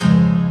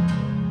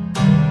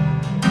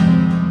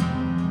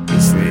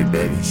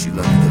baby. She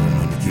love me 'cause I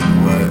know to keep it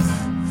wet.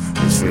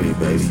 It's pretty,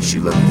 baby. She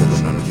love me 'cause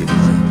I know to keep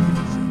it wet.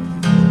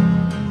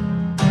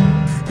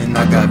 And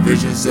I got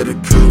visions of the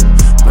coupe,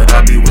 but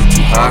I be way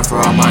too high for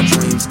all my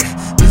dreams.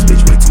 This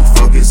bitch way too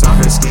focused on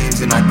her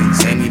schemes, and I think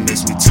Zanny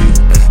miss me too.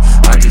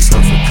 I just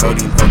hope for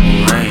Cody and Purple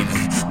Rain.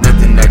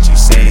 Nothing that you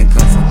saying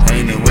come from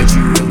pain, and what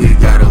you really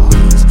gotta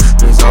lose.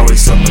 There's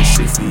always so much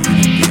shit for you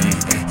to gain.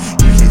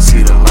 You can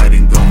see the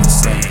lighting go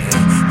insane.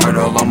 Heart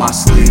all on my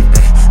sleeve,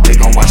 they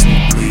gon' watch me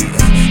bleed.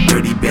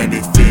 Dirty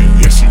bandit fit,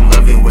 yeah, she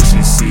loving what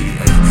she see.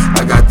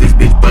 I got this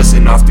bitch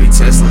busting off 3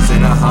 Teslas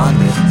in a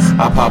Honda.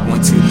 I pop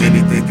one too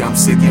many, think I'm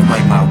sick and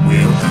right my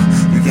wheel.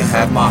 You can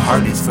have my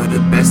heart, it's for the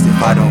best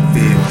if I don't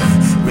feel.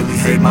 Really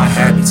hate my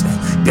habits,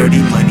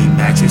 dirty money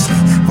mattress.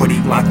 40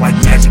 block like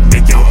magic,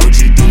 make your OG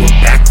do a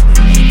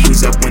backflip.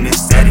 Cruise up when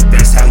it's static,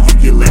 that's how you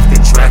get left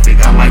in traffic.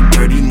 I like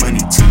dirty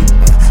money too,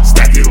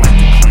 stack it like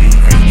a clean.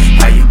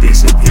 How you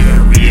disappear,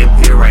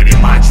 reappear right in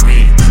my